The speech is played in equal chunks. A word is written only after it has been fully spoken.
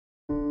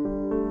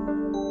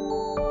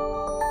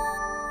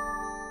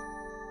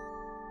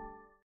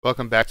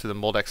Welcome back to the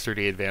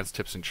Moldex3D Advanced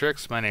Tips and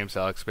Tricks. My name is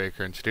Alex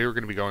Baker, and today we're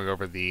going to be going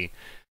over the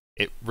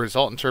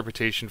result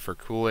interpretation for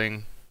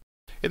cooling.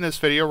 In this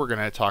video, we're going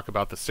to talk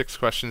about the 6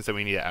 questions that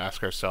we need to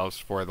ask ourselves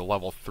for the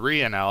level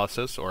 3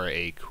 analysis, or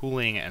a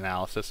cooling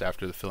analysis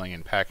after the filling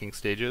and packing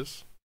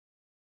stages.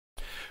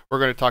 We're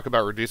going to talk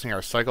about reducing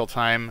our cycle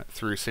time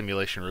through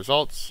simulation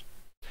results,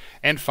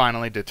 and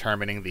finally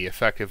determining the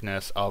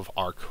effectiveness of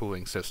our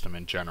cooling system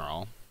in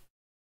general.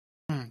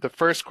 The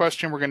first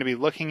question we're going to be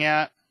looking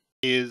at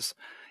is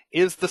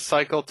the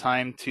cycle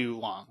time too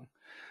long?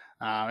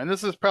 And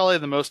this is probably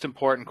the most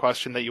important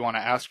question that you want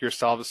to ask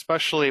yourself,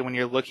 especially when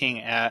you're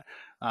looking at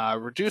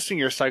reducing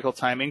your cycle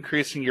time,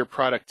 increasing your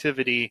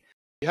productivity.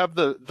 You have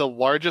the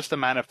largest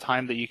amount of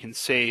time that you can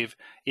save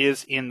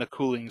is in the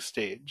cooling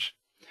stage.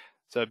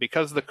 So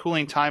because the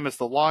cooling time is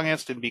the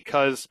longest, and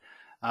because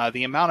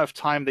the amount of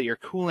time that you're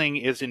cooling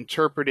is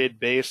interpreted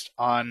based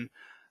on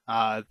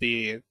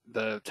the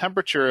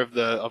temperature of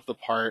the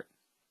part,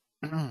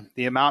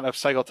 the amount of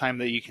cycle time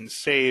that you can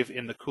save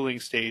in the cooling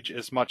stage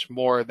is much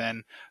more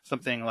than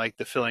something like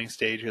the filling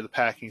stage or the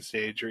packing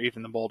stage or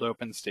even the mold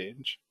open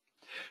stage.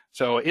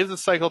 So is the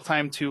cycle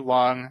time too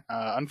long?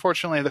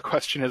 Unfortunately, the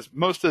question is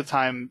most of the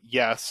time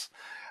yes,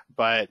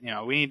 but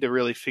we need to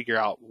really figure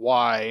out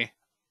why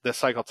the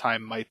cycle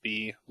time might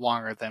be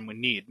longer than we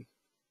need.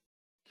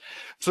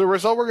 So the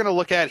result we're going to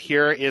look at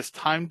here is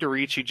time to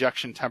reach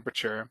ejection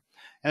temperature.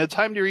 And the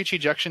time to reach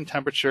ejection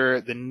temperature,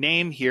 the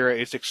name here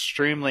is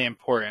extremely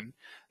important.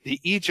 The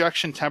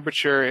ejection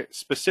temperature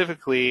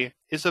specifically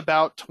is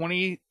about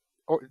 20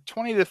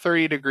 to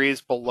 30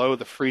 degrees below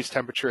the freeze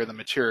temperature of the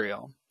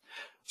material.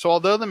 So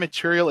although the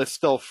material is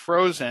still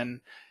frozen,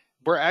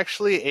 we're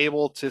actually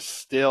able to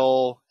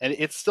and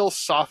it's still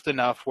soft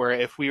enough where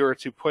if we were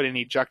to put an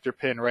ejector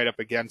pin right up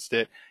against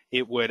it,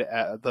 it would,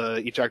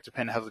 the ejector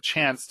pin has a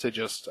chance to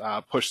just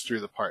push through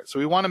the part. So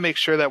we want to make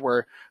sure that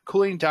we're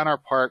cooling down our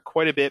part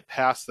quite a bit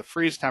past the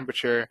freeze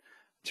temperature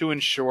to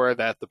ensure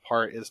that the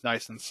part is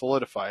nice and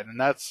solidified. And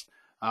that's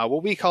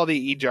what we call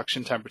the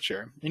ejection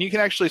temperature. And you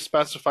can actually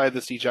specify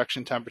this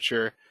ejection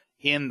temperature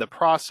in the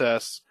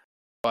process,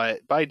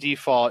 but by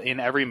default in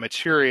every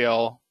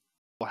material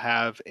will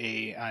have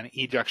an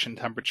ejection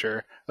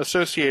temperature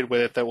associated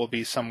with it that will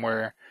be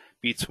somewhere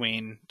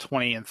between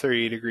 20 and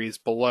 30 degrees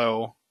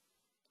below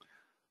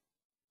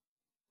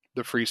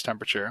the freeze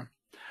temperature.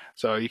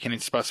 So you can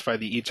specify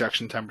the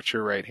ejection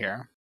temperature right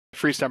here. The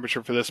freeze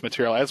temperature for this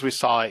material, as we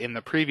saw in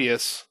the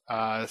previous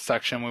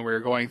section when we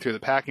were going through the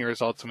packing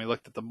results and we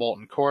looked at the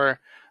molten core,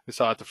 we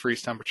saw that the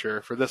freeze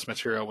temperature for this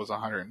material was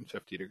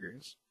 150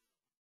 degrees.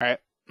 All right.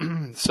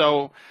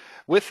 So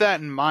with that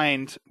in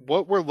mind,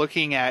 what we're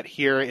looking at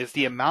here is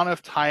the amount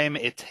of time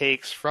it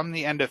takes from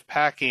the end of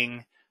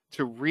packing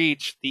to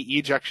reach the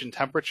ejection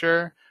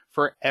temperature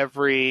for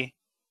every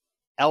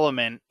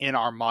element in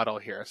our model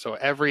here. So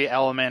every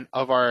element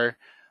of our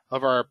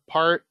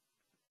part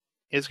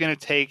is going to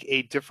take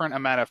a different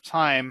amount of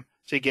time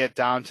to get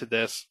down to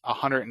this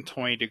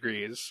 120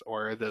 degrees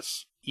or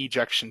this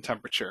ejection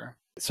temperature.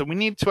 So we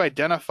need to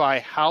identify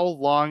how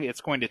long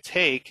it's going to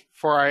take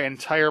for our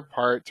entire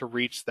part to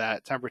reach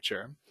that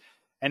temperature.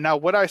 And now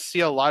what I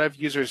see a lot of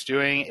users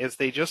doing is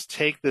they just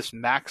take this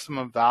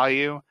maximum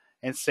value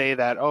and say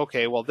that,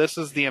 okay, well, this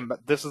is the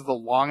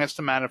longest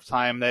amount of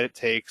time that it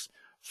takes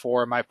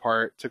for my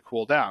part to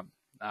cool down.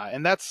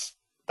 And that's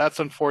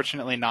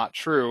unfortunately not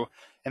true.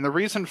 And the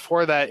reason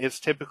for that is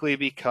typically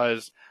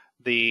because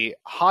the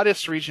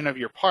hottest region of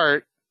your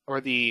part,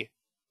 or the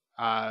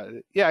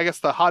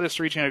hottest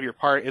region of your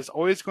part is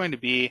always going to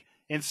be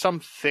in some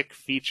thick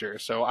feature.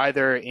 So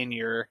either in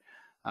your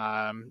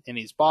in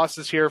these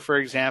bosses here, for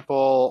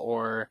example,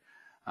 or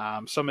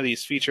some of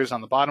these features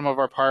on the bottom of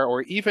our part,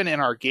 or even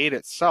in our gate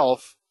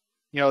itself.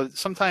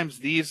 Sometimes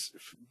these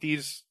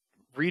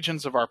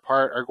regions of our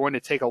part are going to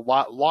take a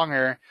lot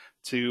longer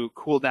to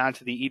cool down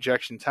to the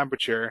ejection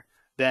temperature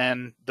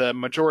than the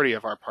majority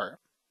of our part.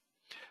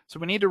 So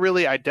we need to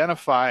really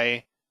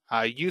identify,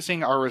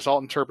 using our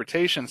result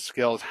interpretation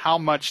skills, how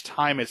much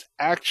time is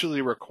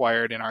actually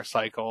required in our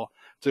cycle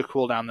to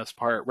cool down this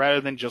part, rather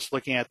than just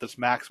looking at this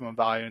maximum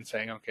value and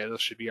saying, okay,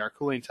 this should be our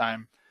cooling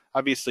time.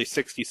 Obviously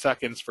 60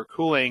 seconds for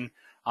cooling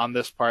on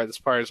this part. This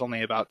part is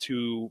only about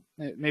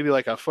maybe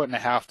like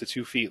 1.5 to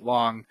 2 feet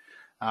long.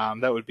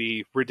 That would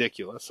be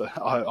ridiculous.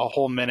 A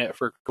whole minute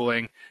for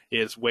cooling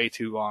is way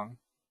too long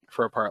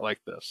for a part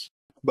like this.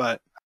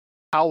 But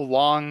how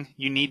long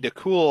you need to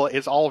cool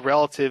is all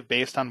relative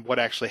based on what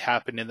actually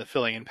happened in the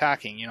filling and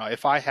packing.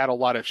 If I had a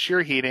lot of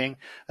shear heating,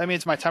 that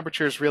means my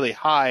temperature is really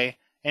high,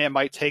 and it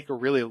might take a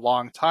really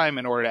long time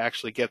in order to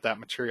actually get that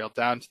material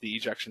down to the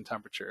ejection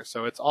temperature.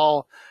 So it's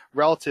all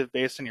relative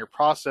based on your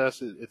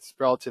process, it's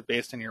relative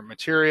based on your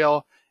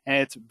material, and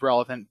it's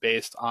relevant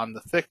based on the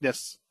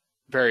thickness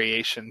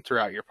variation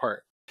throughout your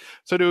part.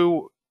 So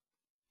to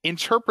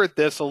interpret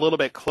this a little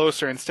bit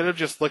closer, instead of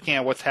just looking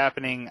at what's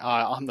happening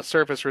on the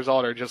surface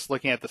result or just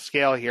looking at the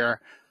scale here,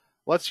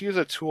 let's use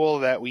a tool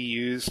that we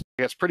use,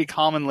 I guess, pretty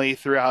commonly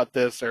throughout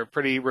this, or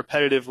pretty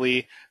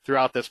repetitively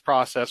throughout this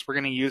process. We're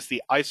going to use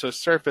the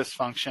isosurface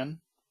function.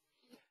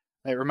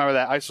 Remember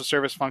that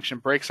isosurface function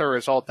breaks our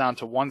result down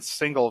to one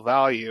single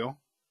value.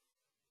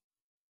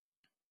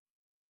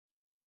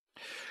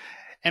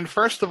 And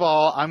first of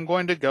all, I'm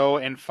going to go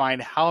and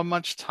find how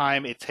much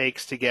time it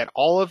takes to get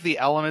all of the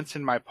elements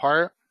in my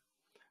part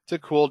to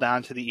cool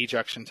down to the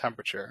ejection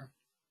temperature.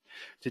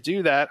 To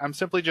do that, I'm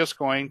simply just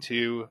going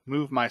to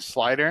move my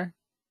slider.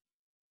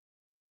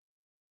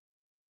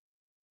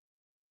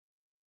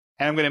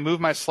 And I'm going to move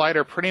my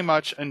slider pretty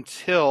much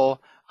until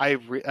I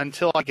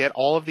get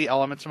all of the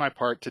elements in my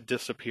part to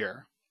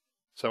disappear.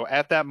 So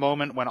at that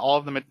moment, when all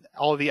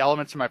of the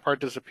elements in my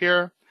part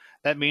disappear,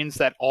 that means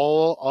that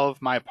all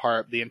of my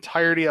part, the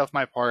entirety of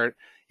my part,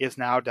 is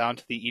now down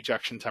to the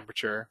ejection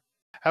temperature.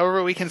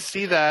 However, we can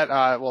see that,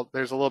 well,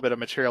 there's a little bit of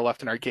material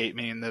left in our gate,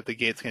 meaning that the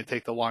gate's going to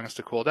take the longest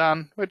to cool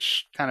down,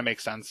 which kind of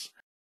makes sense.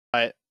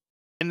 But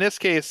in this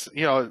case,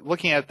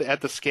 looking at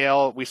the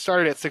scale, we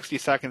started at 60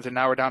 seconds and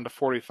now we're down to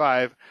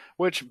 45,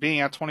 which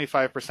being a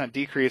 25%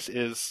 decrease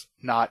is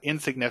not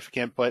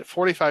insignificant, but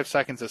 45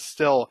 seconds is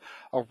still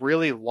a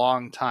really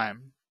long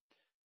time.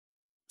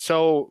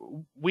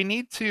 So we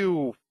need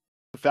to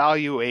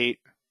evaluate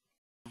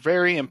a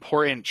very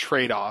important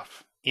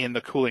trade-off in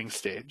the cooling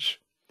stage.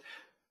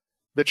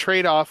 The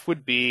trade-off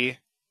would be,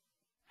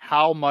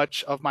 how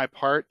much of my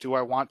part do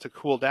I want to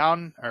cool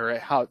down, or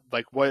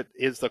what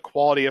is the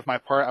quality of my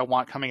part I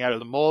want coming out of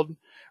the mold,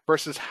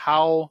 versus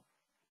how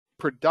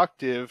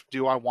productive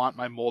do I want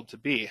my mold to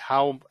be?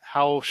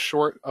 How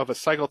short of a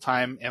cycle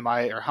time am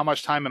I, or how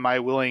much time am I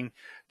willing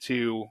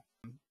to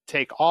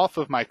take off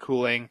of my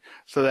cooling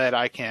so that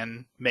I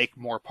can make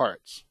more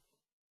parts?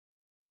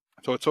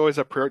 So it's always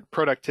a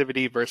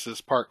productivity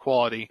versus part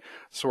quality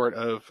sort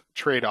of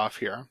trade-off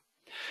here.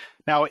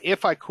 Now,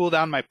 if I cool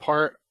down my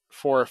part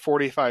for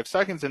 45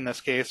 seconds in this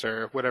case,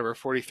 or whatever,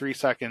 43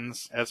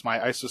 seconds as my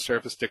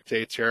isosurface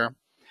dictates here,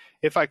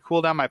 if I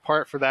cool down my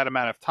part for that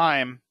amount of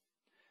time,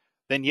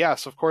 then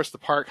yes, of course, the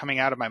part coming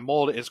out of my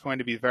mold is going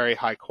to be very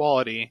high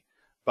quality,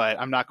 but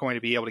I'm not going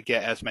to be able to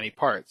get as many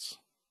parts.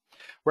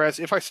 Whereas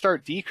if I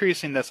start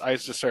decreasing this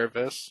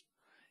isosurface,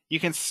 you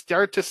can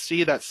start to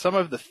see that some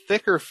of the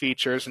thicker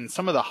features and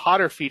some of the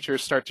hotter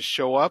features start to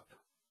show up.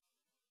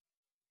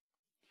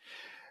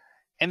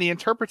 And the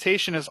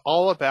interpretation is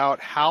all about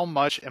how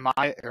much am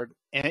I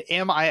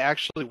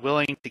actually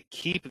willing to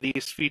keep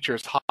these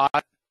features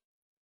hot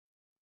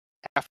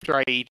after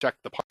I eject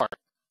the part.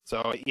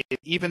 So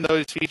even though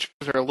these features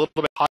are a little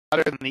bit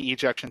hotter than the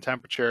ejection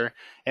temperature,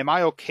 am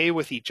I okay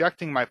with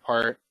ejecting my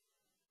part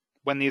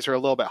when these are a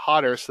little bit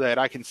hotter so that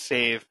I can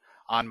save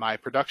on my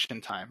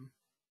production time?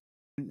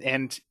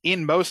 And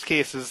in most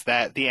cases,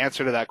 that the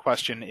answer to that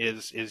question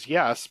is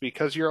yes,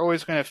 because you're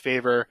always going to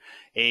favor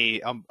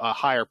a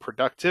higher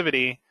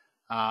productivity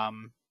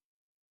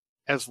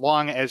as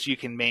long as you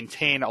can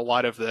maintain a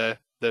lot of the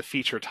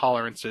feature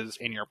tolerances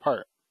in your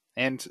part.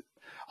 And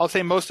I'll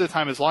say most of the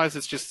time, as long as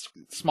it's just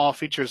small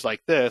features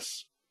like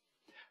this,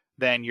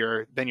 then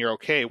you're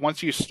okay.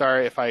 Once you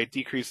start, if I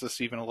decrease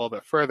this even a little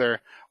bit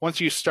further,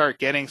 once you start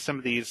getting some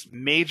of these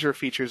major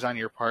features on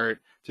your part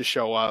to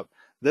show up,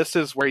 this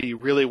is where you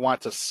really want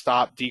to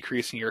stop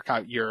decreasing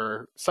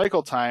your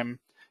cycle time,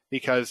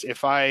 because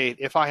if I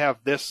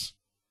have this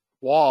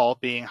wall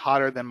being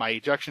hotter than my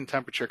ejection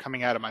temperature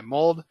coming out of my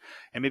mold,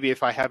 and maybe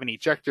if I have an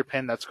ejector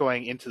pin that's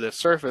going into the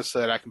surface so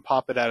that I can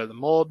pop it out of the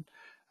mold,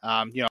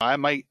 I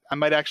might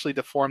actually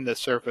deform this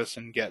surface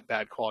and get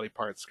bad quality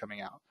parts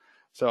coming out.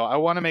 So I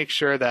want to make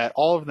sure that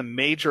all of the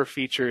major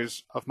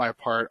features of my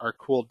part are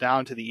cooled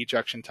down to the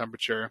ejection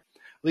temperature,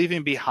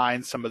 leaving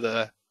behind some of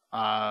the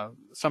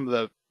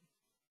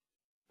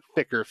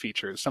thicker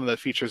features, some of the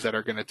features that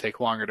are going to take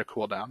longer to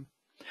cool down.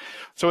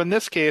 So in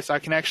this case, I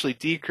can actually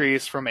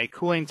decrease from a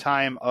cooling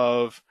time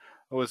of,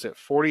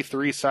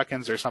 43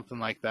 seconds or something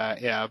like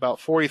that. Yeah, about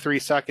 43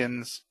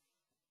 seconds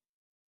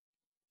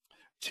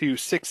to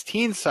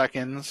 16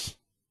 seconds,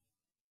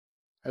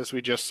 as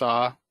we just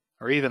saw,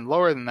 or even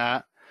lower than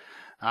that,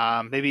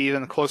 maybe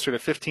even closer to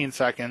 15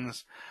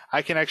 seconds.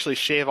 I can actually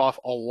shave off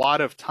a lot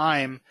of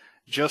time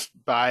just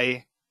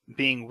by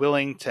being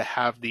willing to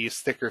have these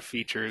thicker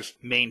features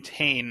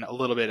maintain a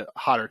little bit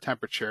hotter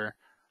temperature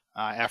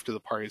after the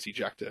part is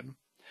ejected.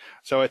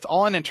 So it's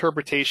all an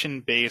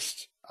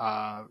interpretation-based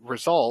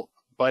result,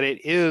 but it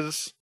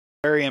is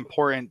very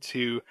important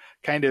to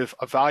kind of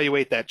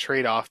evaluate that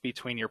trade-off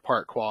between your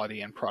part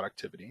quality and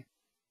productivity.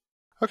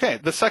 Okay,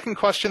 the second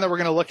question that we're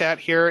going to look at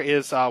here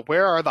is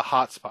where are the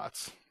hot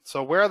spots?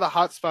 So where are the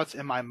hot spots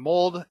in my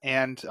mold,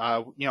 and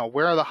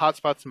where are the hot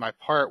spots in my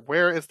part?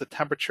 Where is the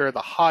temperature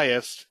the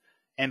highest?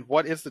 And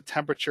what is the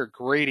temperature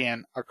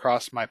gradient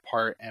across my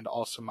part and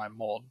also my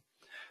mold?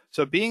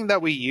 So being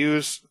that we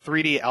use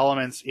 3D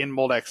elements in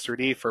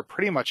Moldex3D for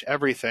pretty much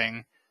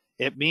everything,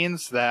 it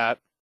means that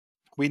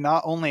we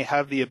not only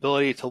have the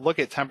ability to look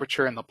at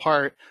temperature in the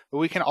part, but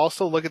we can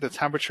also look at the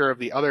temperature of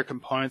the other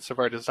components of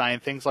our design,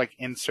 things like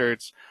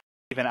inserts,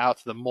 even out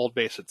to the mold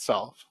base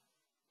itself.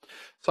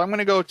 So I'm going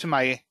to go to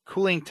my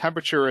cooling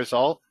temperature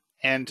result,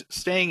 and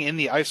staying in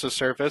the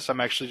isosurface,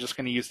 I'm actually just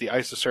going to use the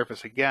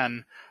isosurface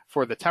again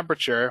for the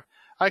temperature.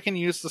 I can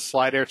use the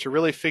slider to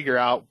really figure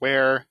out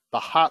where the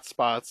hot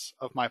spots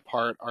of my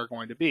part are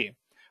going to be.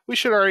 We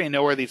should already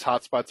know where these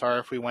hot spots are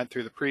if we went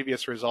through the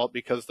previous result,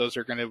 because those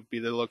are going to be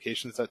the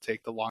locations that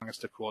take the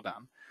longest to cool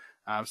down.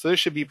 So this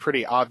should be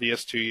pretty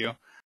obvious to you.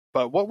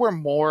 But what we're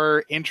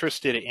more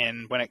interested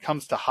in when it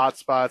comes to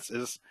hotspots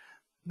is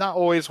not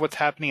always what's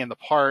happening in the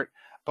part,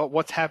 but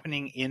what's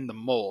happening in the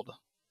mold.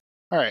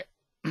 All right,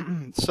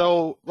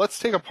 so let's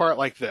take a part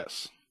like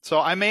this. So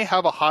I may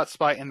have a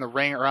hotspot in the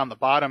ring around the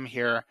bottom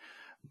here,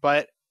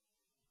 but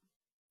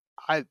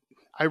I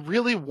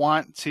really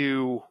want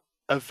to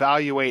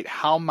evaluate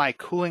how my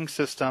cooling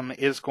system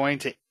is going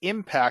to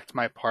impact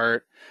my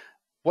part.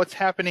 What's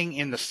happening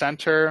in the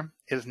center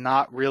is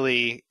not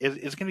really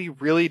is going to be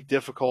really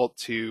difficult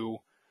to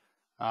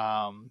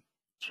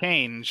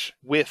change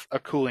with a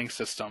cooling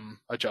system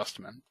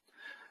adjustment.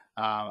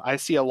 I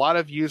see a lot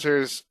of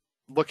users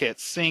look at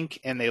sink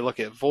and they look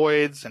at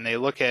voids and they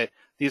look at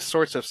these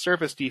sorts of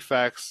surface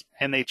defects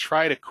and they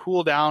try to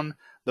cool down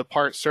the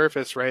part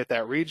surface right at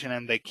that region,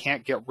 and they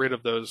can't get rid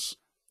of those.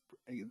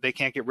 They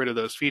can't get rid of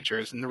those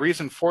features. And the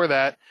reason for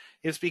that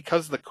is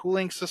because the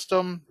cooling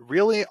system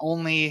really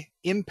only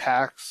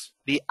impacts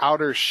the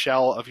outer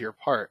shell of your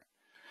part.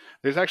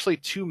 There's actually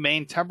two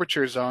main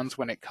temperature zones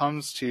when it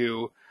comes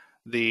to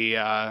the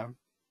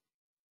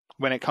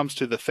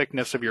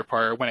thickness of your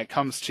part, when it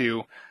comes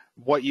to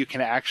what you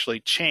can actually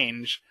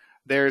change.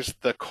 There's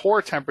the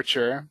core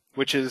temperature,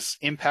 which is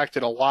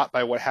impacted a lot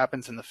by what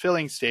happens in the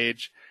filling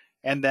stage,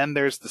 and then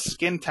there's the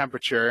skin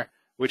temperature,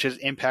 which is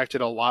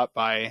impacted a lot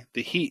by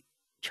the heat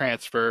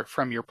transfer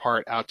from your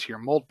part out to your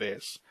mold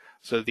base.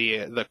 So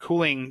the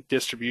cooling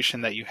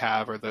distribution that you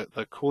have, or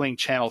the cooling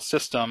channel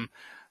system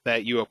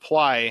that you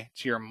apply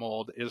to your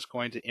mold, is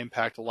going to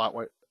impact a lot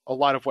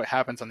of what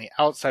happens on the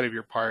outside of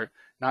your part,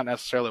 not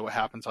necessarily what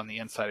happens on the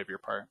inside of your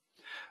part.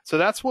 So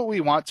that's what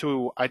we want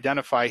to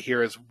identify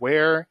here, is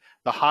where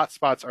the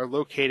hotspots are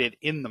located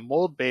in the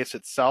mold base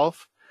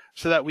itself,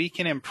 so that we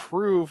can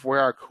improve where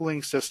our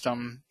cooling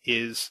system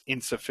is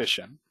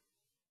insufficient.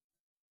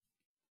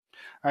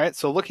 All right,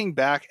 so looking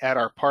back at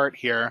our part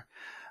here,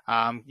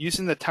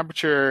 using the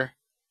temperature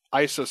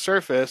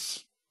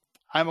isosurface,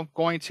 I'm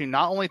going to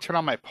not only turn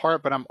on my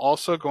part, but I'm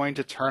also going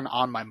to turn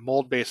on my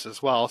mold base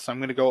as well. So I'm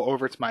going to go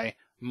over to my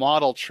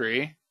model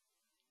tree.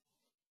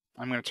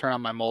 I'm going to turn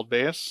on my mold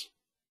base.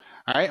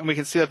 All right, and we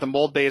can see that the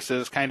mold base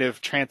is kind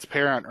of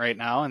transparent right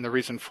now, and the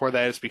reason for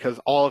that is because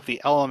all of the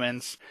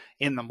elements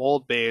in the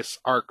mold base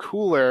are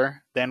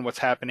cooler than what's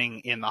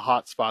happening in the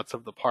hot spots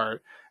of the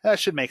part. That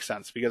should make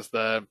sense, because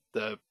the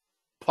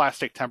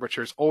plastic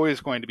temperature is always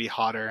going to be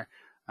hotter.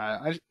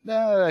 I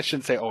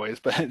shouldn't say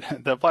always, but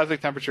the plastic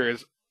temperature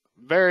is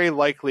very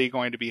likely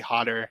going to be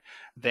hotter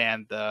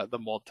than the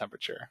mold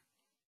temperature.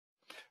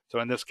 So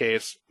in this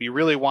case, we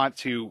really want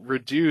to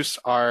reduce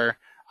our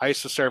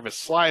isosurface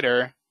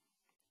slider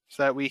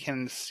so that we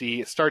can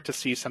start to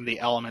see some of the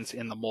elements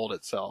in the mold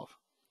itself.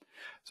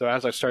 So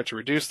as I start to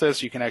reduce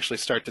this, you can actually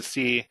start to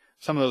see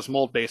some of those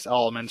mold-based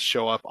elements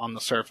show up on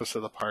the surface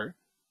of the part.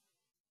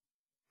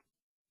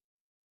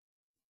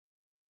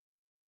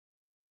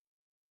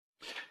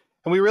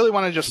 And we really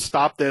want to just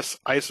stop this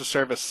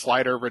isosurface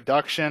slider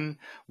reduction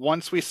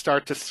once we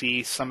start to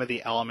see some of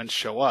the elements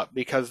show up,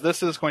 because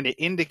this is going to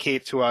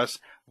indicate to us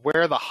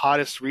where the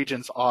hottest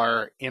regions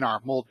are in our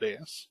mold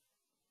base.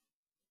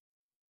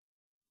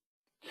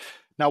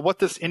 Now, what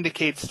this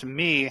indicates to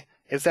me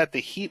is that the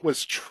heat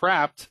was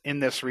trapped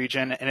in this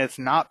region and it's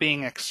not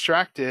being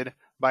extracted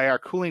by our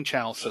cooling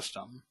channel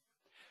system.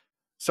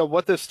 So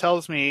what this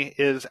tells me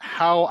is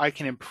how I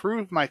can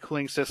improve my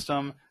cooling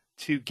system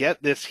to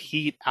get this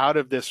heat out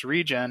of this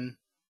region,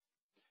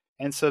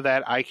 and so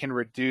that I can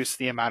reduce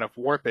the amount of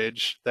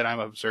warpage that I'm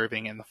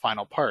observing in the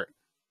final part.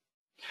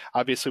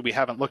 Obviously, we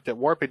haven't looked at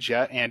warpage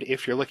yet, and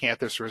if you're looking at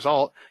this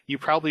result, you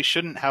probably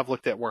shouldn't have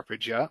looked at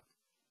warpage yet.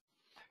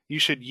 You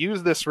should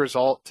use this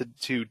result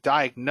to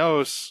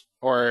diagnose,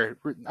 or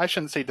I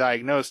shouldn't say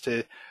diagnose,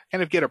 to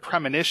kind of get a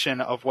premonition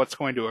of what's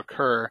going to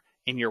occur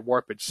in your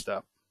warpage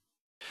step.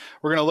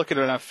 We're going to look at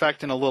an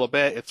effect in a little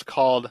bit. It's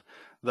called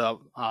the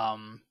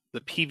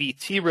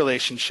PVT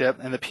relationship,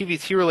 and the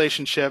PVT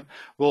relationship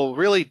will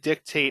really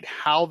dictate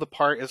how the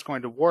part is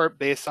going to warp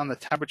based on the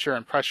temperature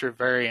and pressure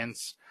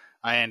variance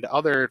and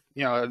other,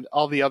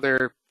 all the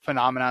other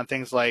phenomena,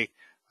 things like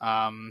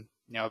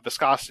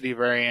viscosity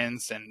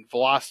variance and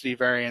velocity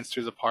variance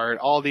through the part.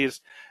 All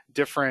these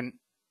different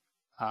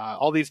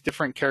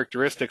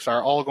characteristics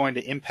are all going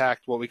to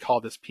impact what we call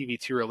this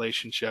PVT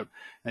relationship,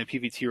 and the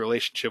PVT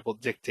relationship will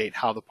dictate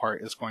how the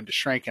part is going to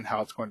shrink and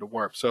how it's going to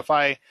warp. So if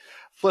I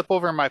flip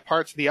over my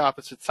part to the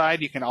opposite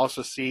side, you can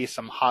also see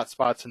some hot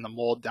spots in the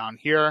mold down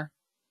here.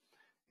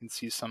 You can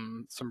see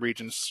some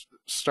regions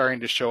starting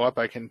to show up.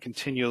 I can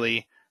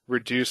continually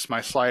reduce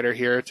my slider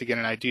here to get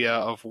an idea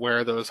of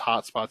where those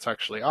hot spots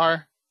actually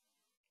are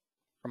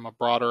from a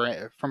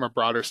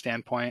broader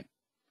standpoint.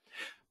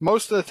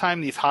 Most of the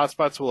time, these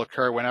hotspots will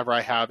occur whenever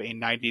I have a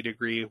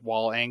 90-degree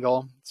wall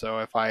angle. So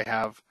if I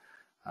have,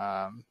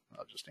 I'll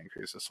just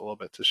increase this a little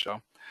bit to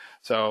show.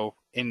 So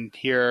in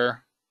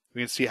here,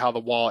 We can see how the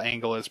wall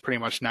angle is pretty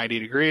much 90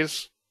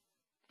 degrees.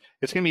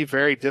 It's going to be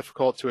very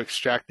difficult to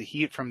extract the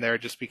heat from there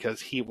just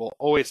because heat will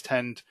always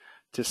tend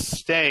to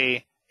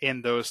stay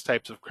in those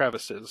types of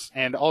crevices.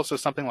 And also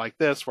something like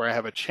this where I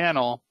have a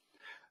channel,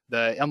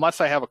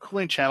 unless I have a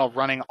cooling channel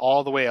running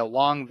all the way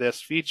along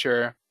this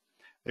feature,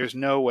 there's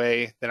no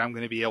way that I'm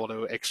going to be able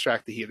to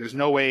extract the heat. There's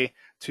no way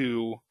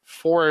to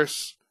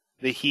force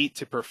the heat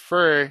to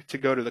prefer to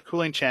go to the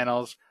cooling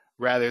channels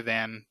rather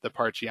than the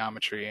part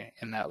geometry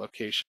in that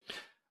location.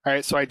 All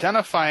right, so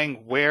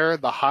identifying where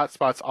the hot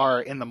spots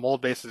are in the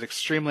mold base is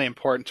extremely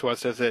important to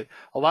us as it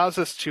allows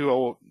us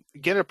to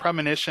get a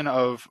premonition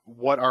of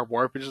what our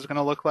warpage is going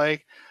to look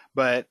like,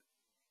 but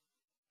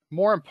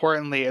more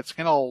importantly, it's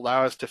going to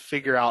allow us to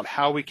figure out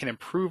how we can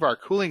improve our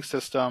cooling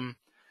system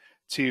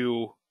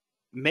to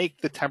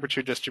make the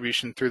temperature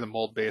distribution through the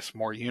mold base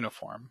more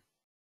uniform.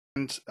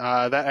 And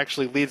that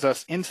actually leads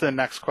us into the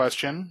next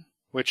question,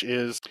 which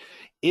is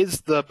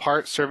the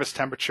part surface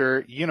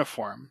temperature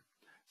uniform?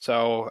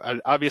 So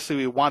obviously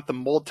we want the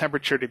mold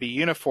temperature to be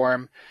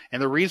uniform,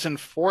 and the reason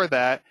for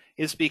that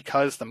is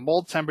because the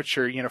mold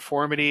temperature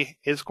uniformity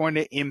is going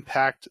to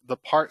impact the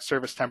part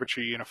surface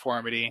temperature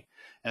uniformity,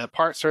 and the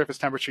part surface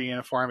temperature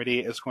uniformity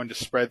is going to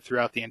spread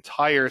throughout the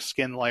entire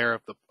skin layer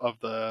of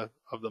the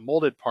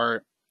molded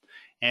part,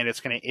 and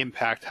it's going to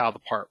impact how the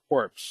part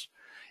warps.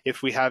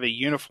 If we have a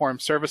uniform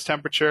surface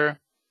temperature,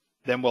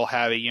 then we'll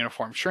have a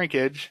uniform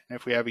shrinkage. And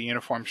if we have a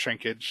uniform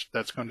shrinkage,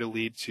 that's going to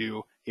lead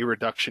to a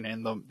reduction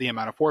in the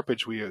amount of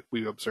warpage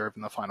we observe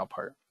in the final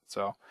part.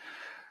 So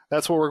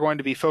that's what we're going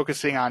to be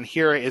focusing on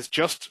here, is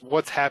just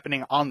what's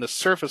happening on the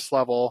surface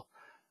level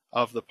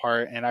of the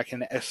part. And I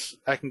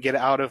can get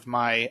out of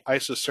my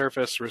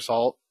isosurface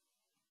result.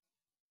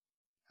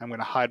 I'm going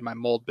to hide my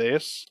mold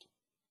base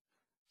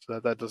so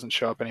that doesn't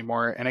show up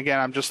anymore. And again,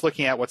 I'm just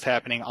looking at what's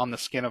happening on the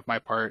skin of my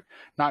part,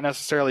 not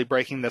necessarily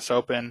breaking this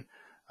open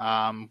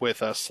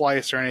with a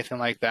slice or anything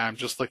like that. I'm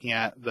just looking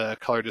at the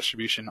color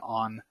distribution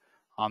on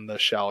the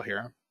shell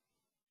here.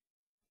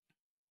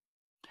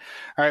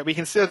 All right, we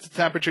can see that the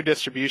temperature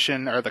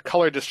distribution, or the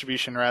color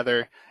distribution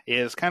rather,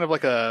 is kind of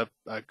like a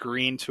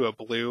green to a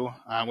blue,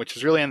 which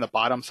is really on the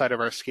bottom side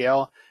of our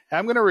scale. And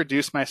I'm going to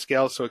reduce my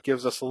scale so it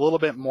gives us a little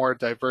bit more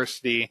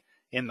diversity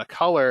in the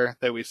color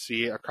that we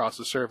see across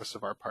the surface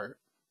of our part.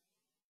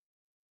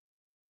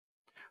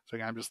 So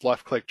again, I'm just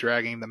left-click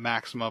dragging the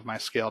maximum of my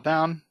scale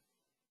down.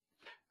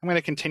 I'm going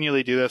to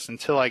continually do this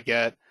until I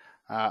get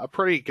a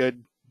pretty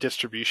good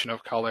distribution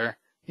of color.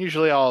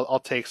 Usually I'll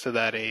take so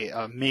that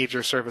a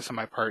major surface of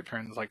my part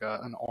turns like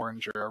an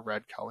orange or a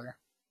red color.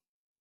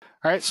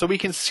 All right, so we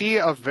can see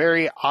a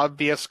very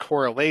obvious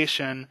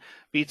correlation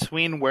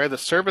between where the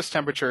surface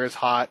temperature is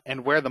hot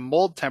and where the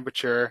mold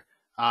temperature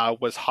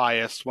was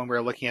highest when we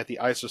were looking at the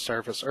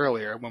isosurface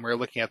earlier. When we were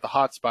looking at the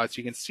hot spots,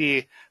 you can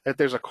see that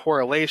there's a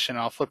correlation.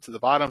 I'll flip to the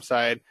bottom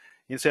side.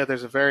 You can see that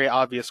there's a very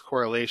obvious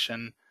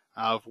correlation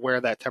of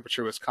where that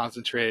temperature was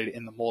concentrated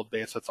in the mold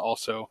base. That's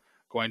also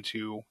going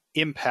to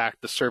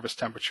impact the surface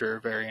temperature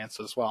variance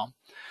as well.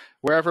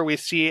 Wherever we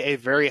see a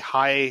very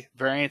high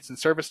variance in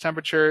surface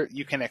temperature,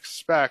 you can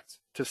expect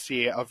to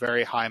see a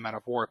very high amount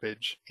of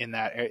warpage in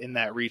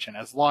that region,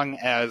 as long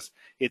as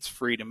it's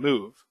free to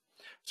move.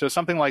 So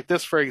something like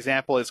this, for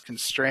example, is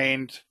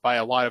constrained by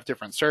a lot of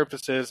different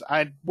surfaces.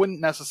 I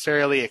wouldn't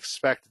necessarily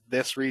expect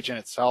this region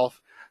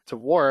itself to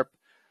warp,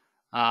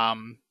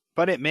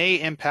 but it may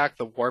impact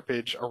the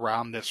warpage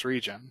around this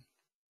region.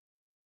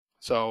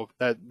 So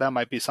that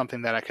might be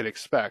something that I could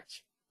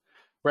expect.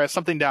 Whereas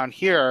something down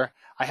here,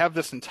 I have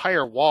this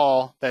entire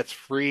wall that's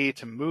free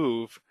to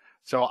move,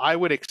 so I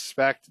would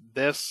expect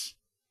this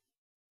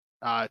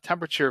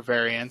temperature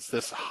variance,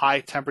 this high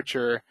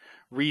temperature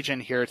region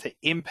here, to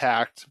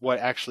impact what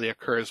actually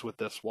occurs with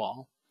this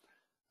wall.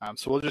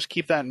 So we'll just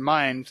keep that in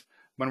mind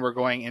when we're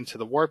going into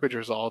the warpage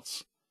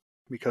results,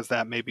 because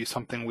that may be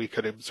something we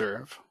could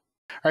observe.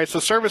 All right, so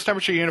surface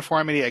temperature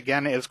uniformity,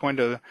 again, is going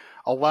to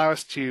allow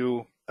us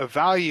to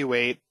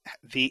evaluate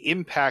the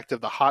impact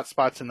of the hot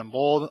spots in the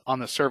mold on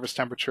the surface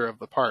temperature of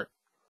the part.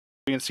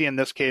 You can see in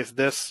this case,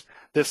 this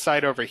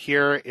side over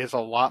here is a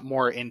lot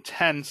more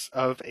intense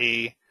of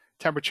a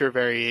temperature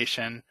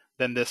variation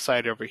than this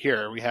side over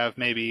here. We have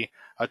maybe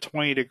a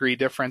 20-degree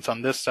difference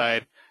on this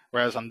side,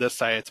 whereas on this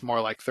side it's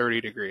more like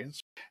 30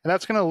 degrees. And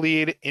that's going to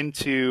lead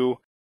into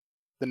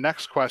the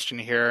next question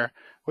here,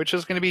 which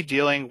is going to be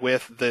dealing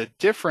with the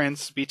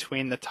difference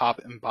between the top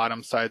and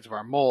bottom sides of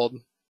our mold.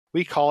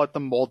 We call it the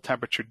mold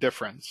temperature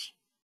difference.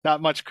 Not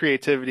much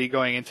creativity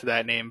going into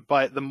that name,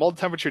 but the mold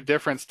temperature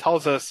difference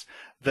tells us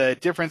the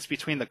difference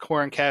between the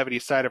core and cavity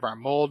side of our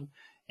mold,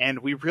 and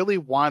we really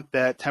want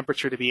that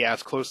temperature to be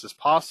as close as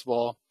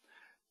possible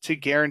to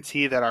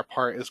guarantee that our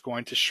part is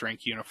going to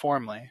shrink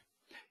uniformly.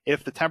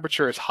 If the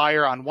temperature is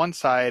higher on one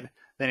side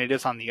than it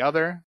is on the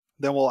other,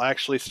 then we'll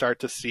actually start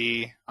to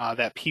see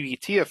that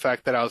PVT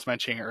effect that I was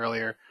mentioning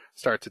earlier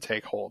start to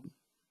take hold.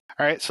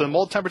 All right, so the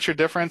mold temperature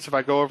difference, if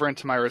I go over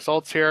into my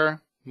results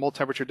here, mold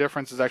temperature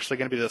difference is actually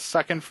going to be the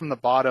second from the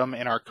bottom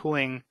in our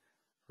cooling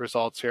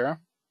results here.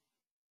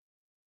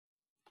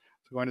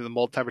 So going to the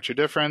mold temperature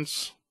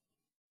difference,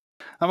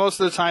 Now, most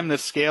of the time,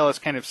 this scale is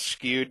kind of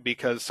skewed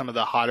because some of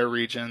the hotter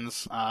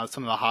regions,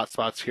 some of the hot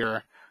spots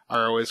here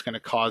are always going to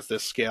cause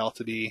this scale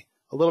to be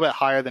a little bit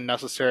higher than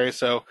necessary.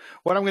 So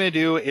what I'm going to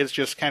do is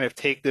just kind of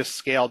take this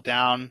scale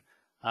down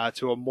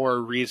to a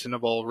more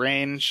reasonable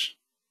range.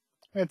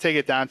 I'm going to take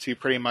it down to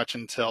pretty much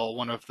until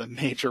one of the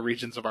major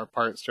regions of our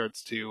part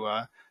starts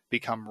to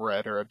become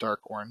red or a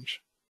dark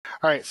orange.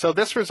 All right, so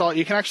this result,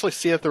 you can actually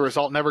see that the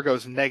result never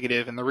goes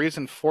negative, and the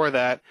reason for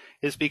that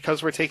is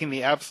because we're taking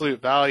the absolute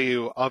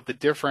value of the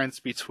difference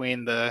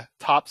between the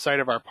top side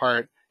of our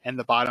part and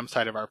the bottom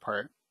side of our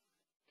part.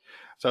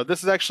 So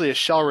this is actually a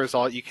shell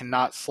result. You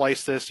cannot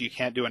slice this, you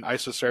can't do an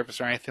isosurface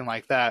or anything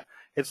like that.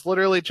 It's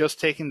literally just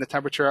taking the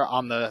temperature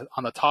on the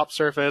top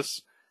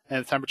surface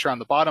and the temperature on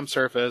the bottom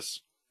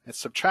surface, and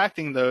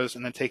subtracting those,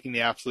 and then taking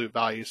the absolute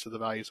value, so the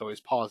value is always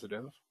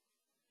positive.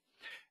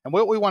 And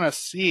what we want to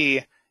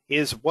see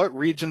is what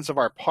regions of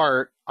our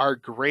part are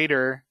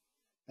greater,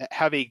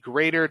 have a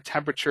greater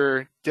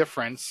temperature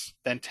difference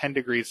than 10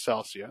 degrees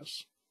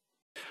Celsius.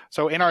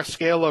 So in our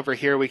scale over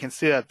here, we can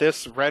see that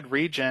this red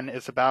region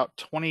is about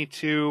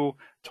 22,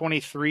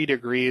 23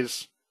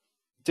 degrees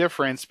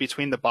difference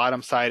between the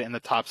bottom side and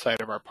the top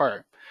side of our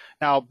part.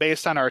 Now,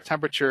 based on our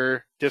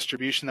temperature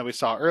distribution that we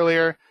saw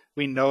earlier,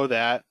 we know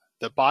that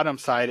the bottom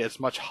side is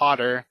much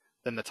hotter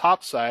than the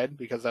top side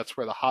because that's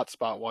where the hot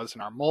spot was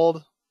in our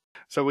mold.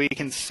 So we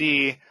can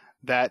see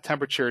that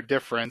temperature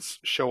difference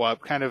show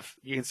up kind of,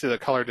 you can see the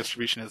color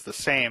distribution is the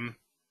same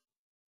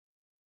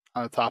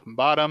on the top and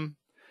bottom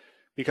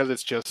because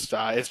it's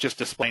just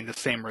displaying the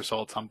same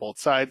results on both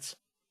sides.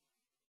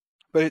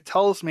 But it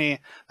tells me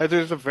that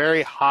there's a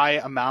very high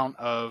amount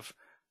of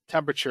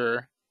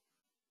temperature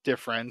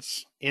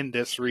difference in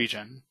this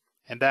region,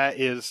 and that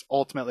is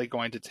ultimately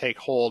going to take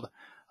hold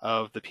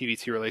of the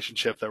PVT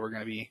relationship that we're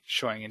going to be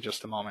showing in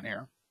just a moment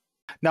here.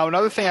 Now,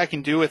 another thing I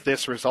can do with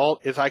this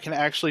result is I can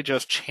actually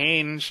just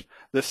change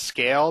the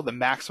scale, the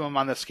maximum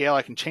on the scale.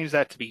 I can change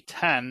that to be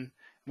 10. And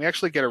we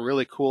actually get a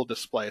really cool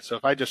display. So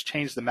if I just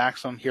change the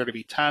maximum here to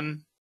be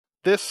 10,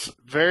 this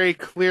very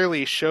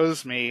clearly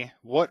shows me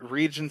what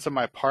regions of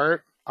my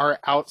part are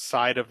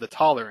outside of the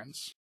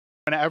tolerance.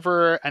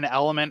 Whenever an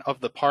element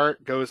of the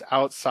part goes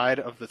outside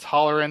of the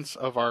tolerance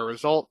of our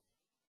result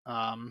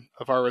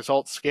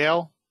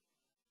scale,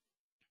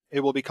 it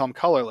will become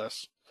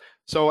colorless.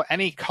 So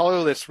any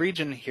colorless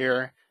region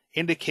here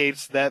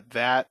indicates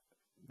that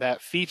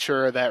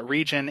feature, that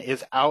region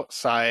is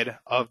outside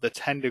of the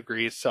 10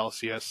 degrees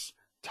Celsius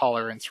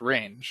tolerance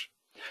range.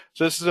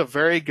 So this is a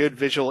very good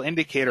visual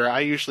indicator.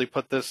 I usually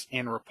put this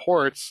in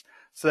reports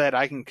so that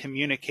I can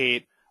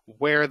communicate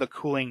where the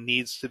cooling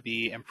needs to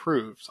be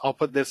improved. I'll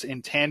put this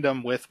in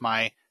tandem with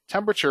my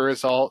temperature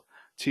result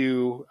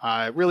to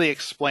really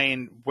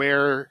explain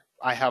where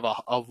I have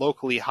a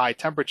locally high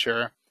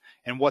temperature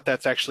and what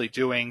that's actually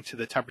doing to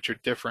the temperature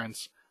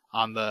difference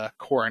on the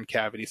core and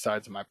cavity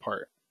sides of my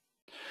part.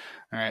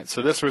 All right,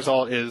 so this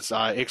result is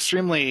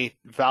extremely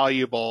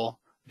valuable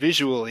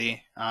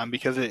visually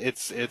because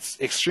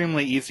it's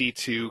extremely easy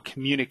to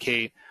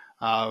communicate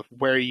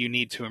where you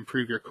need to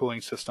improve your cooling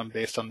system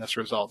based on this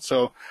result.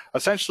 So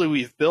essentially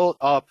we've built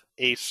up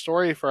a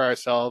story for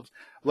ourselves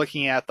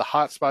looking at the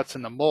hot spots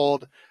in the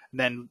mold, and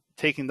then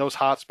taking those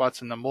hot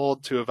spots in the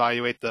mold to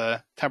evaluate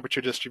the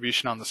temperature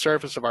distribution on the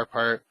surface of our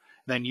part,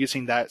 then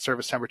using that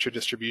surface temperature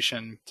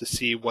distribution to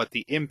see what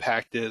the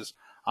impact is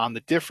on the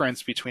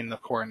difference between the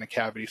core and the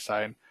cavity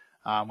side,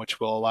 which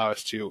will allow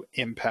us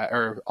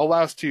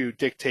to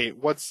dictate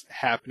what's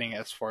happening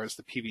as far as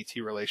the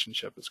PVT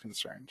relationship is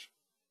concerned.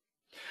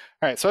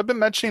 All right, so I've been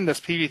mentioning this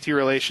PVT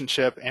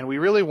relationship, and we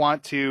really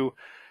want to,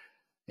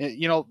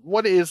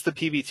 what is the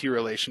PVT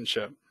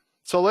relationship?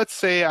 So let's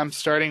say I'm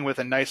starting with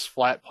a nice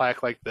flat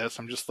plaque like this.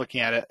 I'm just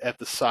looking at it at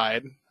the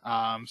side.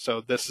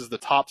 So this is the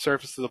top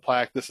surface of the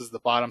plaque. This is the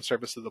bottom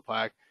surface of the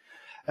plaque.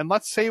 And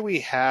let's say we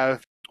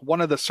have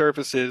one of the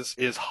surfaces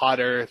is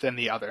hotter than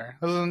the other.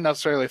 This isn't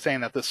necessarily saying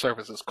that this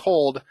surface is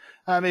cold.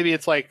 Maybe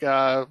it's like,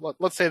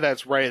 let's say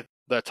that's right at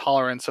the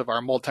tolerance of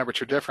our mold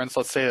temperature difference.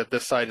 Let's say that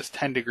this side is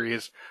 10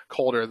 degrees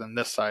colder than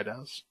this side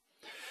is.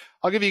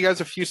 I'll give you guys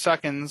a few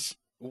seconds.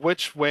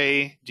 Which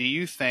way do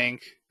you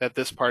think that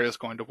this part is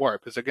going to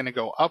warp? Is it going to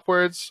go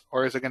upwards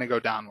or is it going to go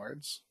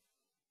downwards?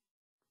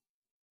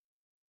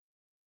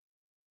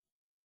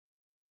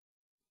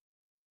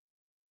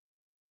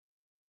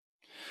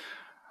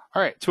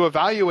 All right, to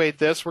evaluate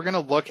this, we're going to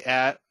look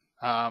at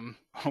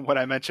what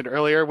I mentioned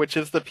earlier, which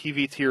is the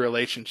PVT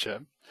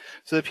relationship.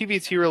 So the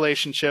PVT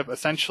relationship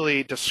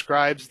essentially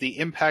describes the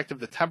impact of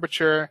the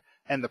temperature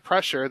and the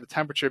pressure, the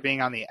temperature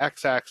being on the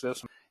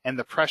x-axis and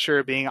the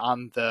pressure being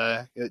on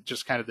the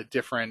just kind of the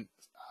different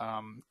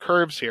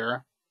curves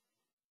here.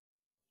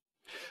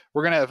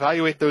 We're going to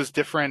evaluate those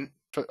different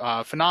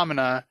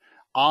phenomena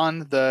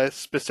on the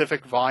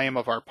specific volume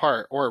of our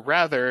part, or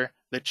rather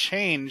the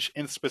change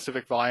in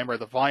specific volume or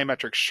the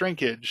volumetric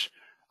shrinkage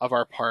of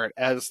our part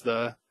as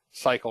the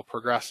cycle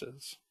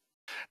progresses.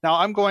 Now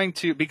I'm going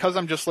to, because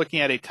I'm just looking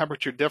at a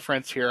temperature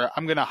difference here,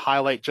 I'm going to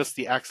highlight just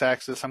the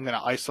x-axis. I'm going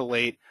to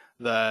isolate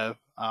the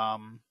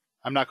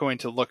I'm not going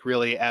to look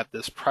really at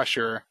this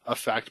pressure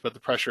effect, but the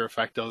pressure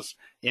effect does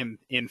in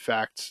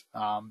fact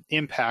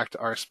impact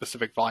our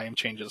specific volume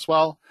change as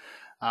well.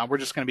 We're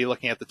just going to be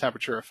looking at the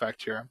temperature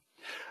effect here.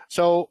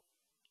 So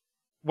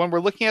when we're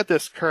looking at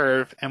this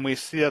curve and we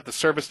see that the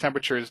surface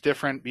temperature is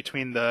different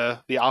between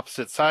the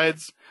opposite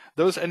sides,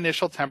 those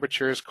initial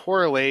temperatures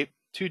correlate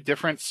to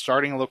different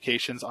starting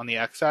locations on the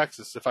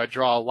x-axis. If I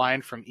draw a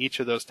line from each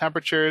of those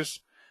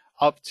temperatures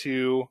up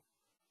to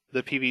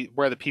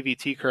where the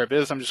PVT curve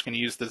is, I'm just going to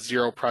use the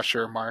zero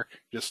pressure mark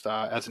just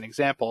as an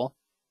example.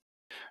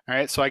 All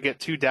right, so I get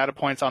 2 data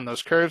points on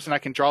those curves, and I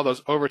can draw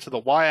those over to the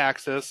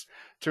y-axis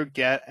to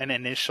get an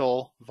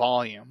initial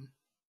volume.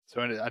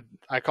 So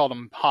I call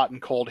them hot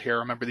and cold here.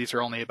 Remember, these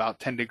are only about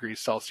 10 degrees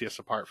Celsius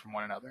apart from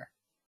one another.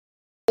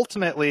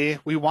 Ultimately,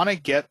 we want to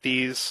get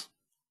these,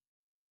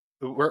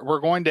 we're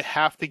going to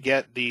have to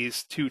get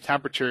these 2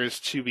 temperatures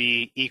to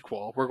be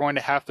equal. We're going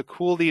to have to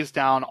cool these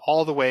down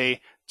all the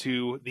way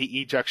to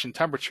the ejection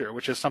temperature,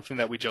 which is something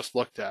that we just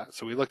looked at.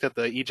 So we looked at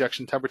the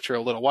ejection temperature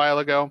a little while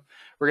ago.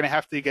 We're going to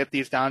have to get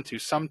these down to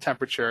some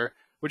temperature,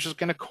 which is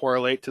going to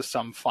correlate to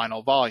some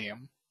final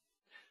volume.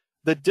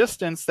 The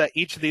distance that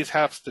each of these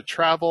has to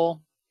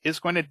travel is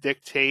going to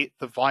dictate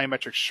the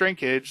volumetric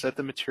shrinkage that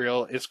the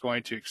material is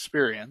going to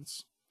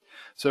experience.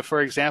 So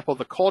for example,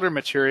 the colder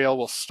material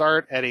will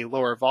start at a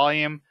lower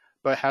volume,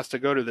 but has to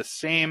go to the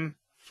same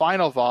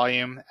final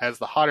volume as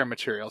the hotter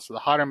material. So the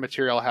hotter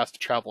material has to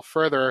travel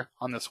further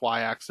on this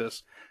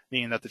y-axis,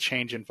 meaning that the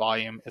change in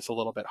volume is a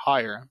little bit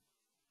higher.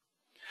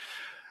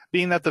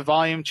 Being that the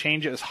volume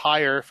change is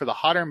higher for the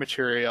hotter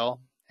material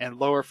and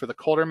lower for the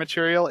colder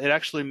material, it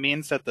actually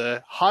means that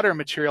the hotter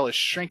material is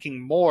shrinking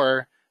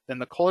more than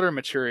the colder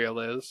material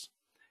is.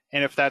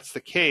 And if that's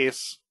the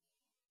case,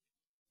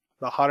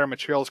 the hotter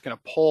material is going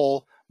to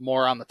pull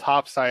more on the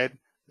top side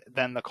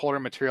than the colder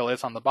material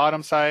is on the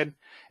bottom side,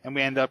 and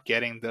we end up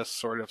getting this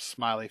sort of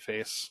smiley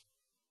face,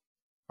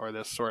 or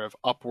this sort of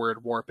upward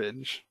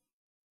warpage.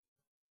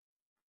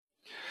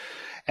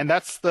 And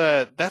that's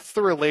the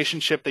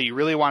relationship that you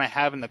really want to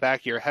have in the back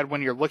of your head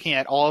when you're looking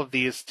at all of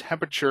these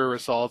temperature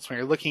results, when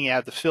you're looking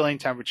at the filling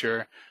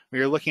temperature, when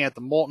you're looking at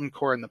the molten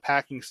core in the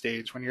packing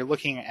stage, when you're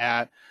looking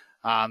at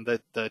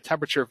the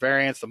temperature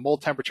variance, the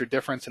mold temperature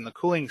difference in the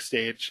cooling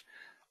stage.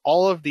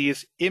 All of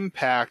these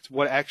impact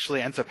what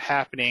actually ends up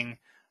happening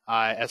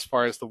as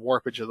far as the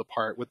warpage of the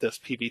part with this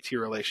PVT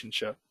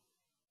relationship.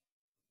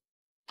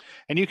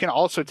 And you can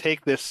also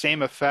take this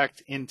same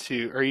effect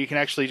or you can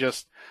actually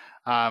just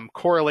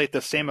correlate the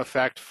same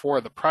effect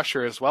for the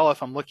pressure as well.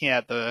 If I'm looking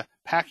at the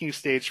packing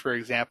stage, for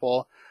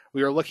example,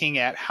 we are looking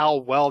at how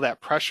well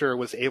that pressure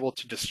was able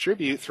to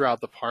distribute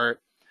throughout the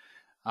part.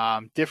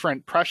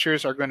 Different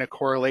pressures are going to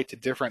correlate to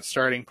different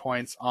starting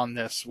points on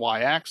this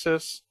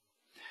y-axis,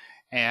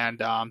 and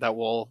that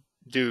will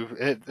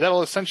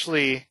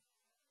essentially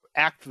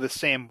act the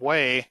same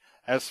way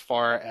as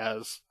far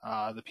as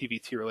the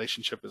PVT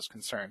relationship is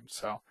concerned.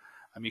 So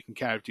you can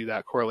kind of do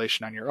that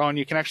correlation on your own.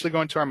 You can actually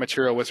go into our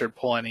material wizard,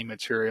 pull any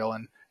material,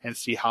 and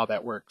see how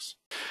that works.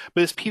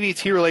 But this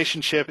PVT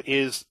relationship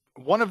is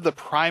one of the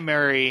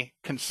primary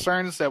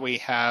concerns that we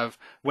have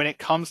when it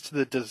comes to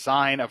the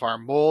design of our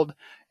mold,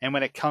 and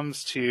when it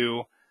comes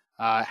to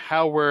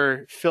how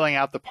we're filling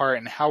out the part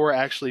and how we're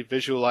actually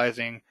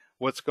visualizing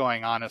what's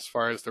going on as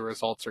far as the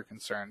results are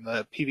concerned.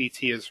 The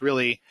PVT is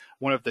really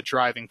one of the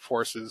driving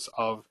forces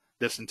of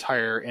this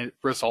entire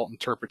result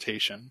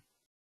interpretation.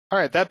 All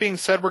right, that being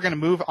said, we're going to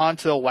move on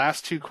to the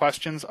last 2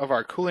 questions of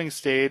our cooling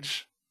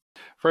stage.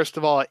 First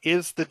of all,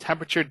 is the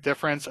temperature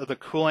difference of the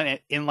coolant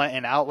inlet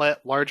and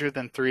outlet larger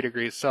than 3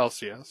 degrees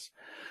Celsius?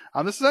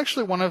 This is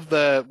actually one of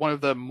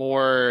the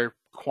more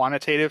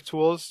quantitative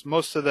tools.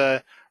 Most of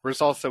the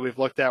results that we've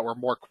looked at were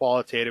more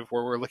qualitative,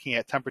 where we're looking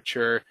at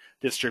temperature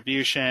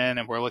distribution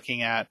and we're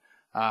looking at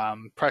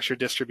pressure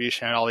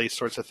distribution and all these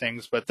sorts of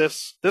things. But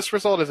this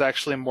result is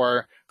actually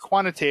more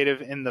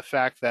quantitative in the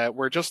fact that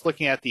we're just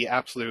looking at the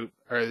absolute,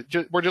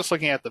 we're just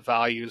looking at the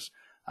values.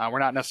 We're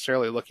not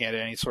necessarily looking at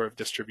any sort of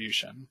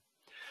distribution.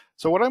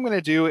 So what I'm going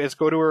to do is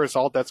go to a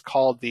result that's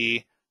called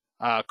the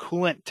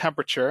coolant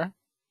temperature.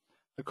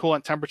 The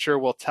coolant temperature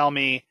will tell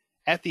me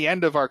at the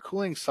end of our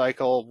cooling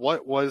cycle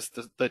what was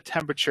the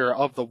temperature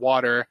of the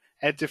water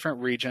at different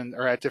regions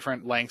or at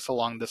different lengths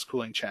along this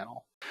cooling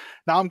channel.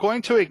 Now I'm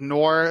going to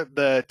ignore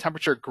the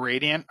temperature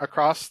gradient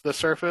across the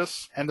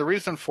surface, and the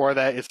reason for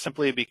that is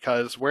simply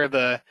because where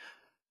the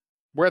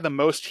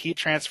most heat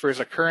transfer is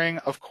occurring,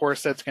 of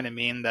course that's going to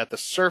mean that the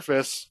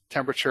surface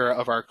temperature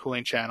of our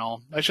cooling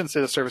channel, I shouldn't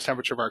say the surface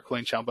temperature of our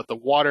cooling channel, but the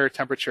water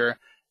temperature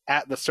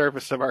at the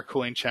surface of our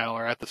cooling channel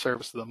or at the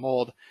surface of the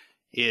mold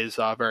is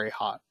very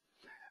hot.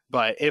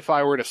 But if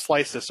I were to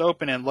slice this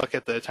open and look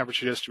at the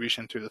temperature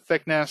distribution through the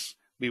thickness,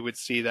 we would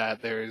see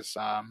that there's,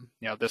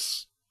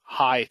 this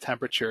high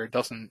temperature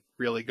doesn't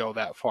really go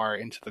that far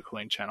into the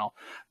cooling channel.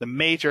 The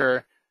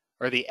major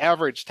or the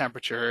average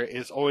temperature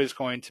is always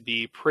going to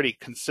be pretty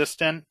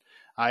consistent,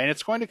 and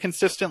it's going to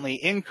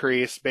consistently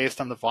increase based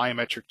on the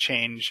volumetric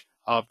change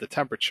of the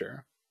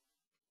temperature.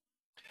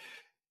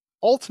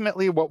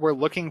 Ultimately, what we're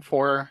looking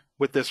for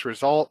with this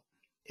result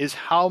is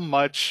how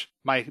much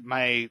my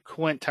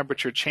coolant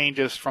temperature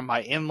changes from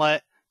my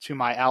inlet to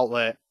my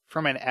outlet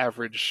from an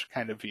average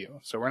kind of view.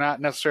 So we're not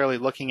necessarily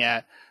looking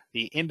at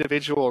the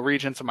individual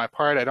regions of my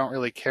part. I don't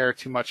really care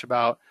too much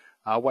about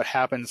what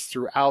happens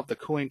throughout the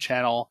cooling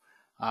channel,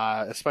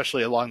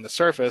 especially along the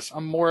surface.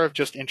 I'm more of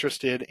just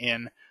interested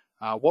in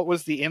what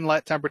was the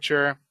inlet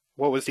temperature,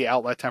 what was the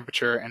outlet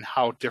temperature, and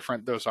how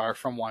different those are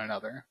from one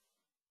another.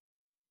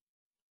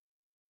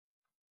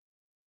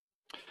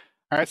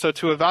 All right, so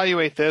to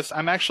evaluate this,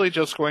 I'm actually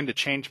just going to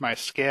change my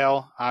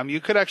scale.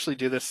 You could actually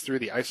do this through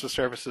the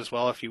isosurface as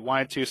well if you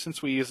wanted to.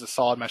 Since we use the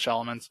solid mesh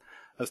elements,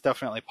 that's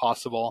definitely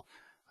possible.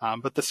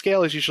 But the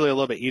scale is usually a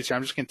little bit easier.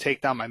 I'm just going to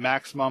take down my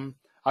maximum.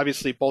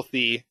 Obviously, both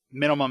the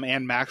minimum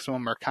and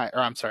maximum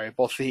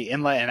both the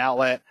inlet and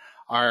outlet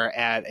are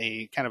at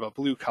a kind of a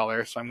blue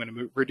color. So I'm going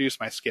to reduce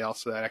my scale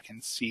so that I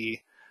can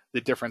see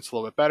the difference a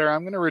little bit better.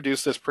 I'm going to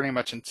reduce this pretty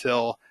much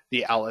until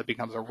the outlet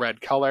becomes a red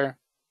color.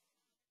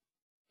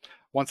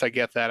 Once I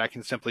get that, I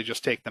can simply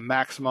just take the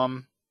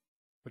maximum,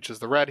 which is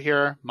the red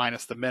here,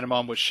 minus the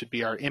minimum, which should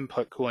be our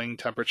input cooling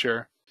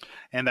temperature,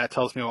 and that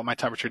tells me what my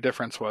temperature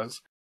difference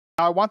was.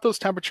 Now, I want those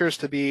temperatures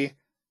to be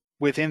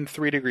within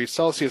 3 degrees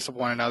Celsius of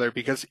one another,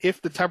 because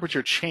if the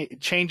temperature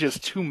changes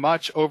too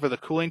much over the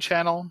cooling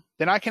channel,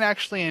 then I can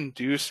actually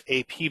induce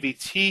a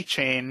PVT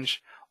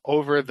change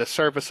over the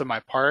surface of my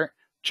part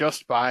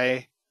just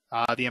by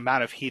the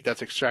amount of heat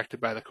that's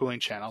extracted by the cooling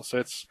channel. So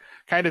it's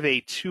kind of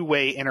a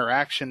two-way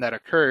interaction that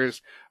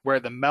occurs where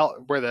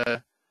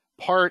the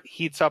part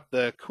heats up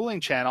the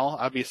cooling channel.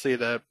 Obviously,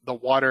 the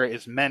water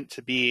is meant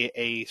to be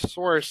a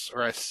source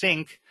or a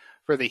sink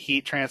for the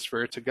heat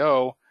transfer to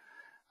go.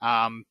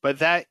 But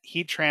that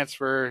heat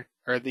transfer,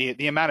 or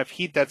the amount of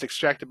heat that's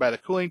extracted by the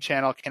cooling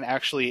channel, can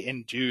actually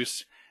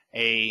induce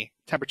a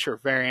temperature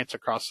variance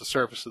across the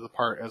surface of the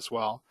part as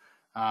well.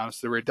 So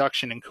the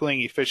reduction in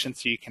cooling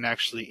efficiency can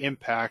actually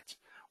impact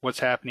what's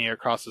happening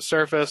across the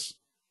surface,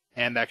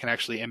 and that can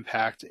actually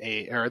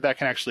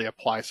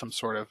apply some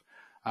sort of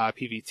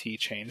PVT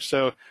change.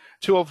 So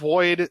to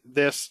avoid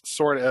this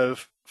sort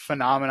of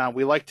phenomenon,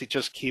 we like to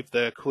just keep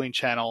the cooling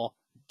channel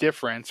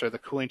difference, or the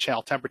cooling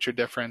channel temperature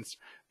difference,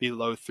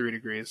 below 3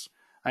 degrees.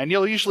 And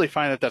you'll usually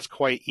find that that's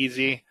quite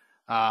easy.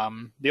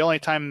 The only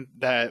time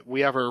that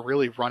we ever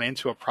really run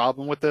into a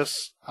problem with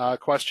this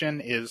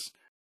question is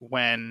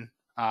when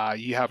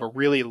you have a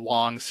really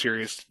long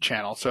series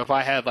channel. So if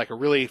I had like a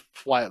really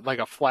flat, like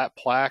a flat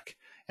plaque,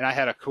 and I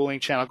had a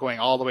cooling channel going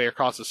all the way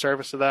across the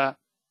surface of that,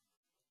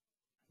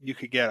 you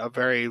could get a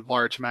very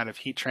large amount of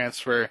heat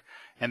transfer,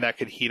 and that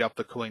could heat up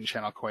the cooling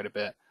channel quite a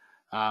bit.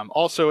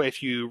 Also,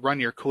 if you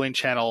run your cooling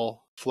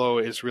channel flow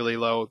is really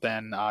low,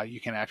 then you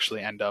can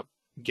actually end up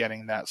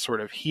getting that sort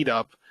of heat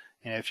up.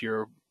 And if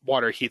your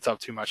water heats up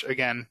too much,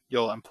 again,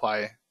 you'll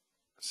imply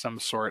some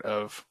sort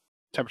of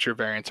temperature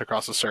variance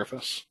across the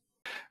surface.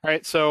 All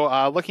right,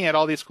 so looking at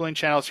all these cooling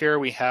channels here,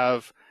 we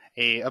have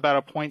about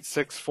a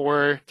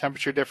 0.64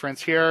 temperature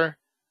difference here,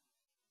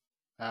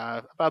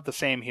 about the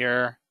same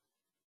here,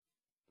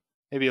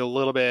 maybe a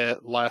little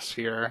bit less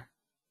here,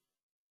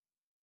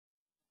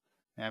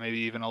 and maybe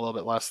even a little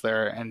bit less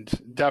there, and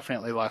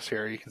definitely less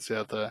here. You can see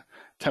that the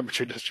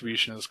temperature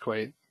distribution is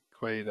quite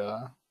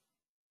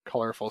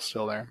colorful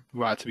still there. We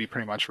want it to be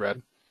pretty much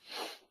red.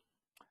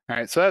 All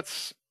right, so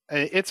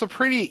it's a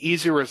pretty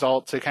easy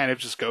result to kind of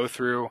just go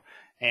through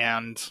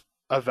and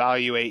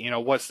evaluate,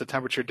 what's the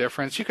temperature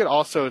difference. You could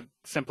also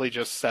simply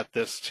just set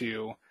this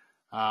to,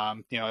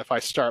 if I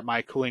start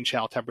my cooling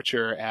channel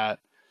temperature at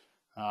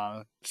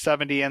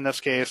 70 in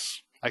this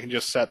case, I can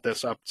just set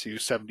this up to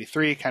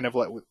 73, kind of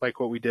like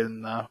what we did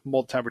in the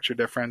mold temperature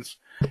difference.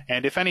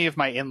 And if any of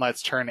my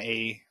inlets turn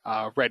a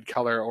red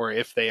color, or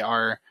if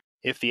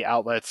the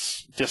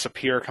outlets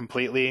disappear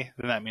completely,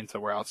 then that means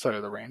that we're outside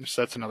of the range.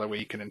 So that's another way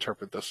you can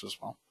interpret this as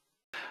well.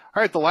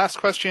 All right, the last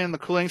question in the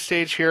cooling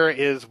stage here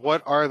is,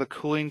 what are the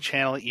cooling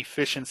channel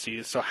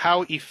efficiencies? So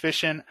how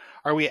efficient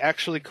are we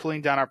actually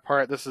cooling down our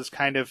part? This is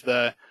kind of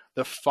the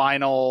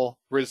final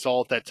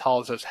result that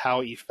tells us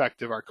how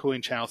effective our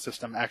cooling channel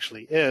system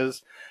actually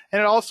is. And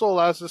it also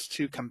allows us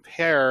to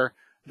compare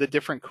the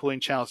different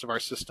cooling channels of our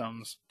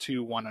systems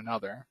to one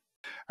another.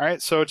 All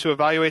right, so to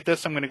evaluate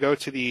this, I'm going to go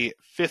to the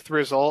 5th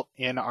result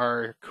in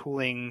our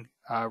cooling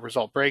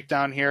result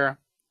breakdown here.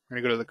 We're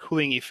going to go to the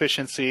cooling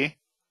efficiency.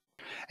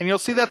 And you'll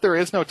see that there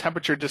is no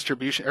temperature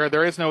distribution, or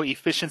there is no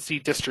efficiency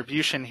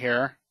distribution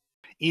here.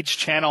 Each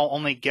channel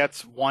only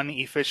gets one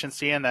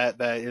efficiency, and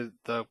that is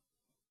the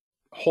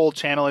whole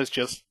channel is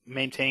just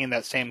maintaining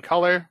that same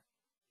color.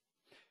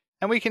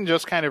 And we can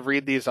just kind of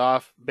read these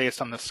off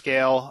based on the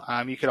scale.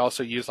 You could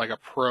also use like a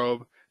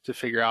probe to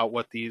figure out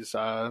what these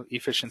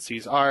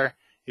efficiencies are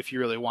if you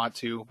really want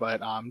to,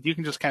 but you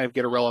can just kind of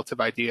get a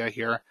relative idea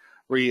here.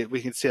 We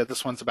can see that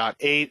this one's about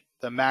 8,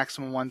 the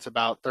maximum one's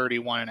about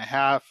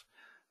 31.5.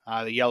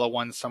 The yellow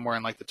one's somewhere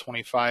in like the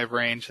 25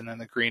 range, and then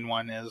the green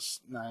one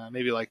is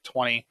maybe like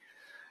 20.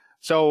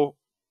 So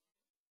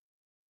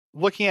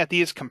looking at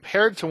these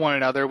compared to one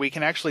another, we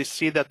can actually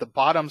see that the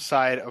bottom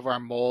side of our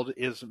mold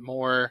is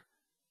more,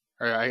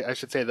 or I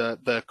should say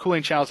the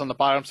cooling channels on the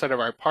bottom side of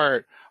our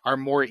part are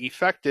more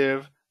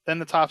effective than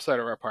the top side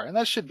of our part. And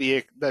that should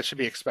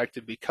be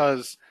expected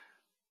because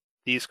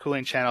these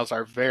cooling channels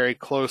are very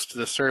close to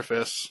the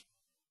surface,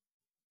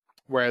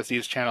 whereas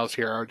these channels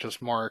here are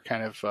just more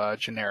kind of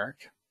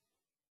generic.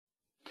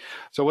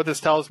 So what this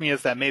tells me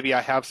is that maybe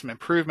I have some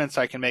improvements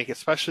I can make,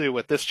 especially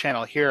with this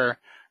channel here.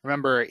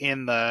 Remember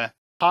in the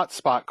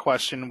hotspot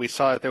question, we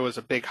saw that there was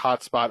a big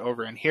hotspot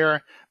over in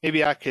here.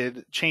 Maybe I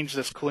could change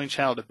this cooling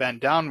channel to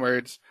bend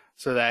downwards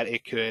so that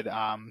it could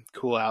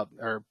cool out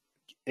or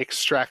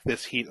extract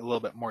this heat a little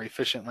bit more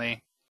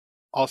efficiently.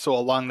 Also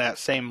along that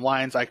same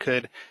lines, I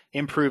could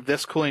improve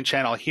this cooling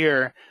channel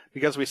here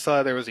because we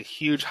saw there was a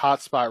huge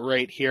hotspot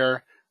right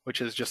here,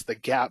 which is just the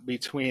gap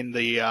between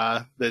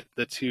the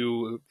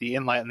two, the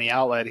inlet and the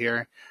outlet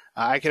here.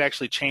 I could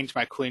actually change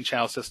my cooling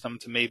channel system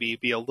to maybe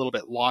be a little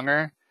bit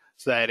longer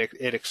so that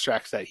it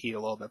extracts that heat a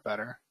little bit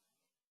better.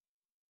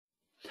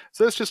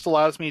 So this just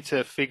allows me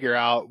to figure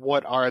out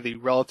what are the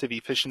relative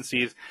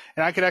efficiencies,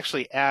 and I could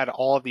actually add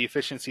all of the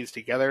efficiencies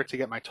together to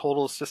get my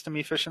total system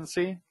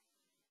efficiency.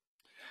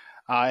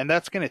 And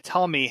that's going to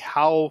tell me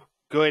how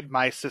good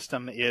my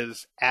system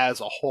is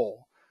as a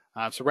whole.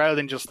 So rather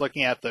than just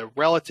looking at the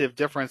relative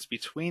difference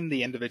between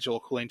the individual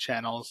cooling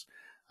channels,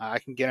 I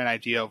can get an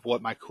idea of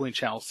what my cooling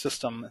channel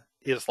system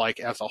is like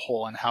as a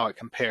whole and how it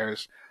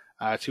compares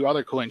to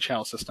other cooling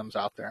channel systems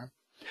out there.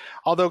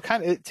 Although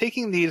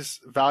taking these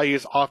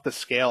values off the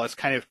scale is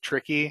kind of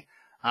tricky,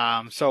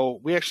 so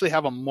we actually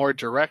have a more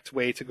direct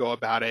way to go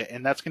about it,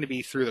 and that's going to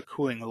be through the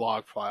cooling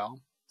log file.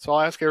 So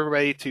I'll ask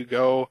everybody to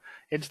go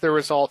into the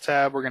result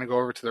tab. We're going to go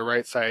over to the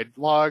right side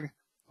log.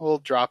 We'll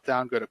drop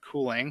down, go to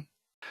cooling.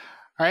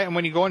 All right, and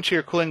when you go into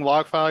your cooling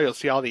log file, you'll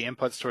see all the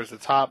inputs towards the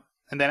top.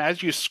 And then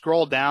as you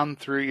scroll down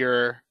through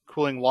your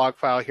cooling log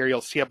file here,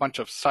 you'll see a bunch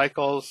of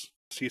cycles.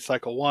 See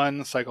cycle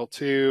 1, cycle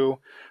 2,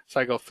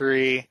 cycle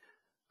 3.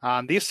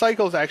 These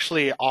cycles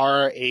actually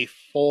are a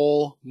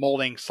full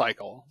molding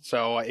cycle.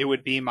 So it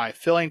would be my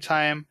filling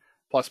time,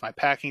 plus my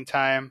packing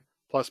time,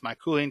 plus my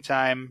cooling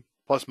time,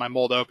 plus my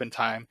mold open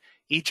time.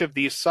 Each of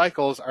these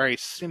cycles are a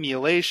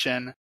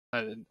simulation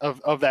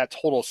of that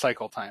total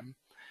cycle time.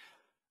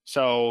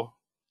 So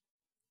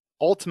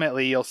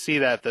ultimately, you'll see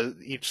that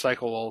each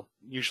cycle will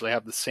usually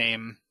have the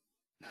same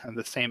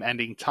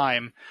ending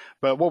time.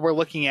 But what we're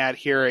looking at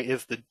here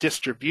is the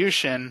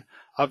distribution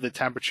of the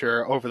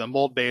temperature over the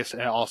mold base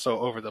and also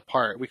over the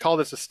part. We call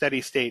this a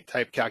steady state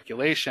type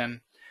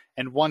calculation.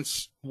 And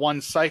once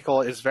one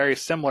cycle is very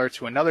similar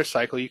to another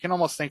cycle, you can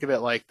almost think of it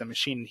like the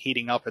machine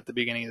heating up at the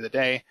beginning of the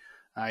day.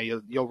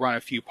 You'll run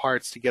a few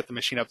parts to get the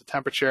machine up to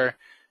temperature,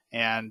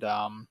 and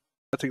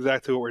that's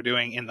exactly what we're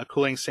doing in the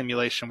cooling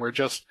simulation. We're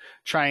just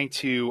trying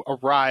to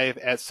arrive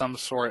at some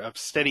sort of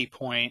steady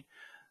point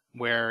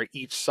where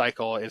each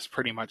cycle is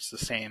pretty much the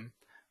same.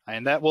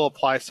 And that will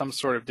apply some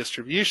sort of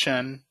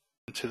distribution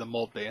to the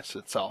mold base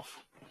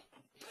itself.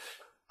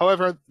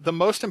 However, the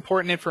most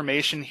important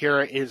information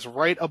here is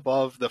right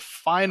above the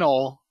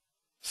final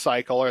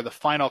cycle or the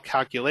final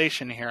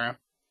calculation here.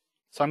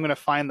 So I'm going to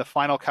find the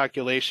final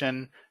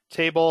calculation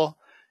table.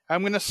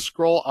 I'm going to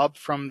scroll up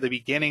from the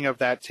beginning of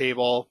that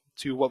table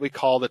to what we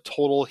call the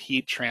total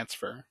heat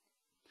transfer.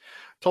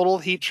 Total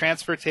heat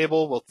transfer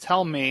table will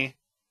tell me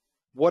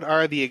what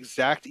are the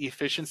exact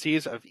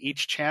efficiencies of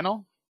each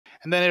channel,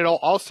 and then it'll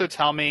also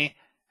tell me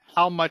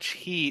how much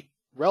heat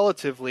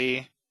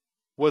relatively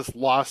was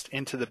lost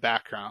into the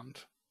background.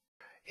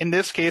 In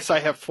this case, I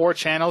have 4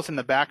 channels in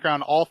the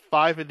background. All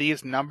 5 of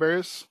these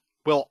numbers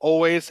will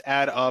always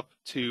add up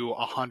to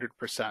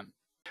 100%.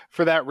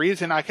 For that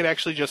reason, I could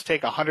actually just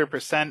take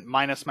 100%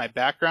 minus my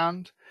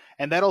background,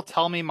 and that'll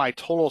tell me my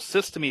total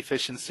system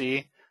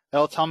efficiency.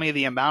 That'll tell me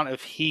the amount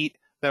of heat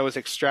that was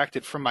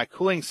extracted from my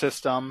cooling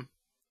system,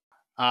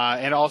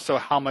 and also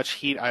how much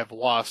heat I've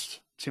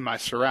lost to my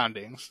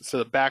surroundings. So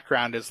the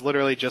background is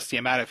literally just the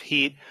amount of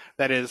heat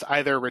that is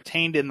either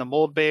retained in the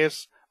mold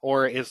base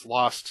or is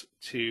lost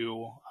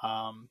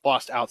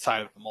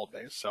outside of the mold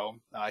base. So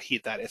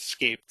heat that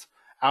escaped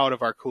out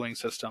of our cooling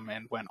system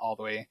and went all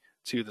the way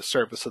to the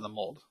surface of the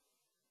mold.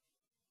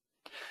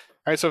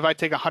 All right, so if I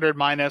take 100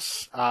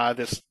 minus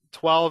this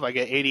 12, I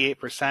get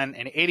 88%,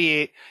 and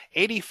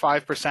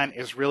 85%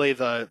 is really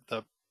the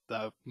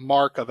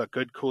mark of a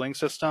good cooling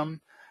system.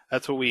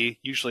 That's what we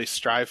usually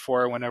strive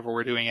for whenever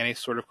we're doing any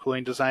sort of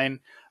cooling design.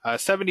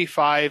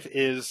 75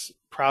 is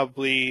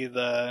probably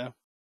the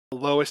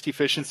lowest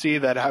efficiency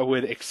that I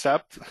would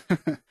accept.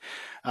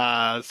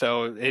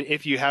 So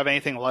if you have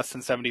anything less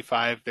than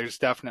 75, there's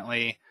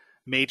definitely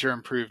major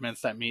improvements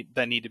that need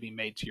to be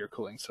made to your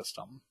cooling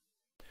system.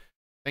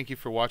 Thank you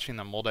for watching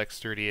the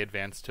Moldex3D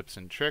Advanced Tips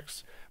and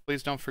Tricks.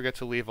 Please don't forget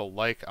to leave a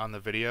like on the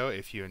video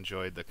if you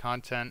enjoyed the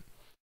content.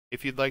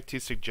 If you'd like to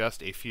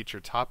suggest a future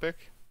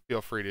topic,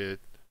 feel free to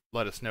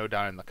let us know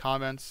down in the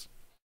comments.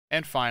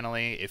 And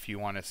finally, if you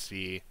want to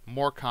see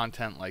more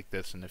content like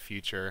this in the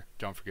future,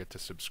 don't forget to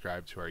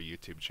subscribe to our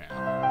YouTube channel.